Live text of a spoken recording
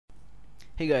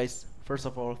Hey guys, first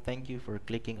of all, thank you for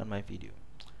clicking on my video.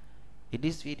 In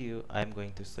this video, I'm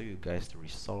going to show you guys the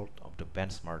result of the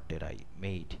benchmark that I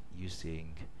made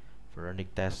using Phoronix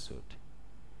test suite.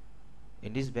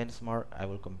 In this benchmark, I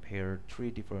will compare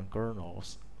three different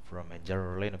kernels from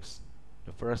Manjaro Linux.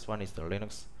 The first one is the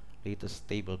Linux latest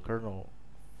stable kernel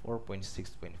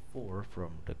 4.6.4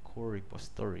 from the core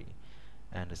repository,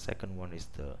 and the second one is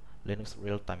the Linux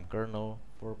Realtime kernel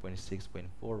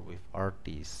 4.6.4 with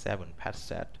RT7 patch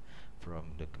set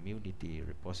from the community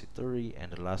repository,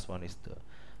 and the last one is the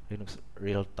Linux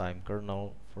Realtime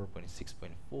kernel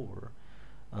 4.6.4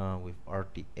 with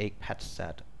RT8 patch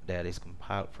set that is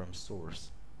compiled from source.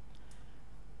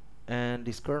 And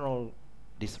this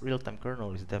real-time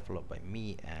kernel is developed by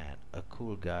me and a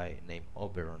cool guy named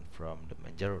Oberon from the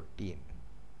Manjaro team.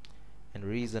 And the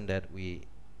reason that we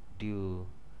do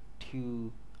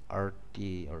two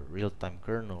RT or real-time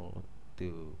kernel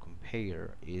to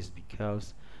compare is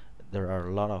because there are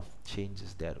a lot of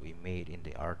changes that we made in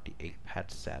the RT8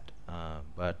 patch set,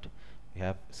 but we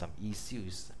have some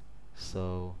issues,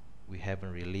 so we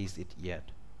haven't released it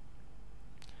yet.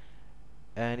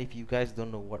 And if you guys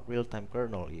don't know what real-time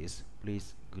kernel is,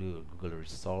 please Google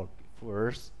result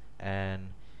first.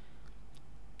 And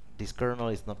this kernel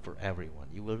is not for everyone.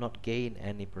 You will not gain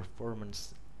any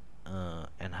performance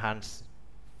enhance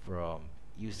from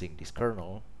using this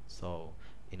kernel. So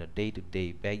in a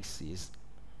day-to-day basis,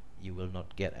 you will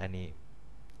not get any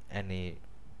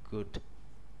good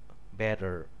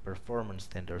better performance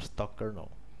than their stock kernel.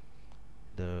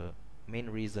 The main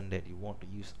reason that you want to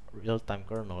use real-time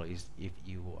kernel is if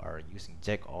you are using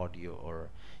jack audio or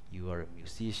you are a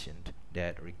musician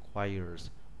that requires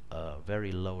a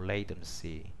very low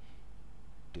latency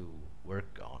to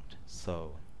work on.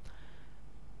 So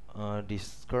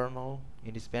this kernel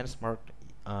in this benchmark,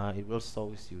 it will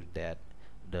show you that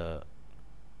the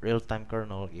real-time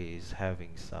kernel is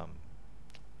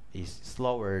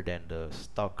slower than the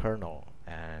stock kernel,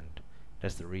 and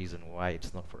that's the reason why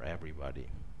it's not for everybody.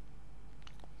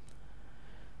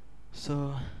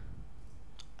 So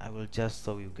I will just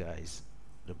show you guys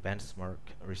the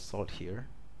benchmark result here.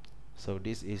 So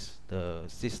this is the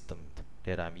system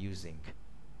that I'm using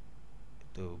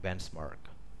to benchmark.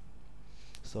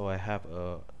 So I have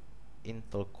a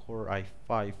Intel Core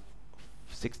i5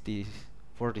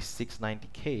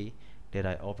 4690K that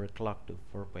I overclocked to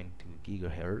 4.2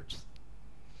 gigahertz,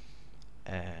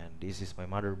 and this is my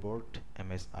motherboard,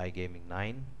 MSI Gaming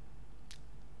 9,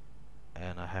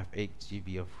 and I have 8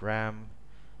 GB of RAM.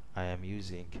 I am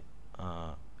using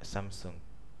Samsung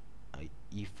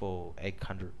EVO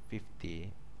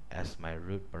 850 as my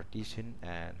root partition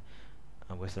and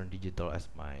Western Digital as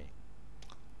my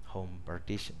home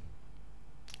partition.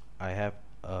 I have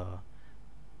NVIDIA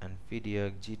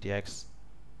GTX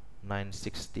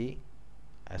 960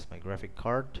 as my graphic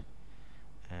card,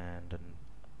 and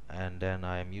then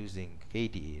I am using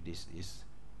KDE. This is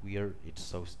weird, it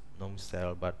shows no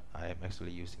cell, but I am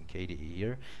actually using KDE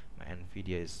here. My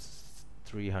NVIDIA is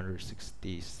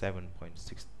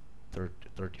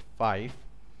 367.635,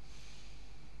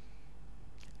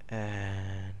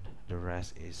 and the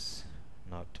rest is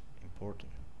not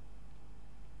important.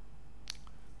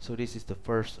 So this is the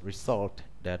first result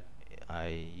that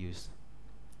I use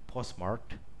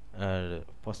postmarked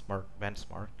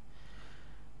benchmark.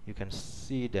 You can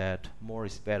see that more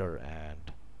is better,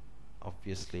 and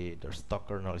obviously the stock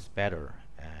kernel is better,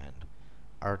 and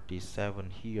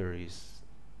RT7 here is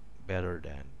better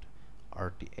than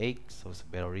RT8, so it's a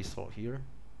better result here.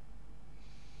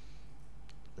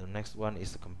 The next one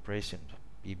is the compression,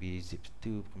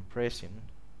 BBzip2 compression.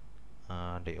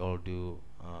 They all do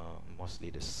mostly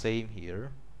the same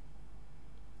here,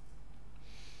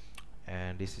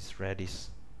 and this is Redis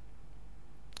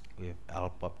with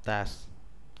Alpop task,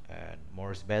 and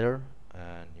more is better,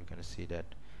 and you can see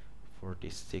that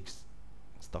 46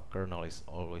 stock kernel is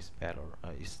always better,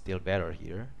 is still better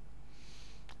here,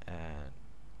 and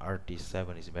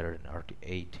RT7 is better than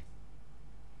RT8,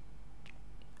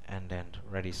 and then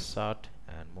Redis SOT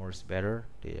and more is better.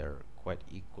 They are quite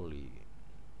equally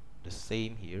the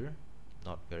same here,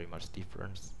 not very much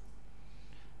difference.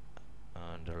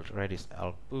 And the Redis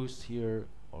Alpus here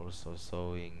also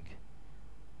showing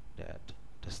that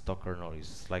the stock kernel is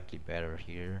slightly better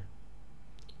here,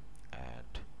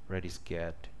 and Redis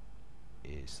Get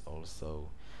is also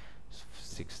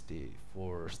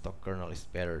 64 stock kernel is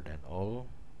better than all,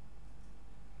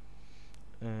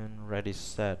 and Redis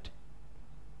Set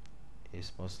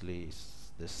is mostly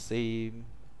the same,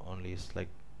 only slight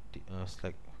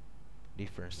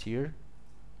difference here.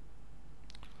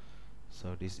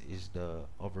 So this is the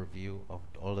overview of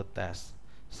all the tests.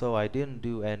 So I didn't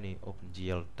do any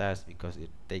OpenGL test because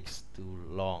it takes too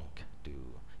long to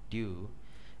do,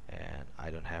 and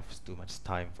I don't have too much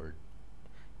time for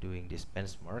doing this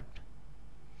benchmark.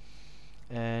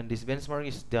 And this benchmark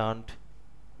is done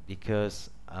because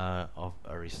of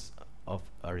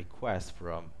a request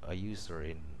from a user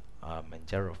in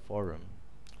Manjaro forum.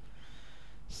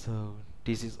 So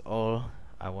this is all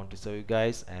I want to show you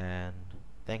guys, and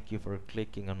thank you for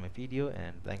clicking on my video,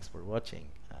 and thanks for watching.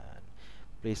 And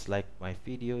please like my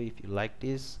video if you like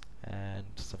this, and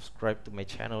subscribe to my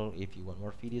channel if you want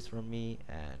more videos from me,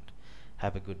 and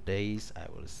have a good days. I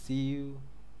will see you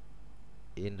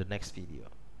in the next video.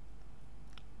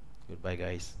 Goodbye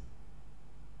guys.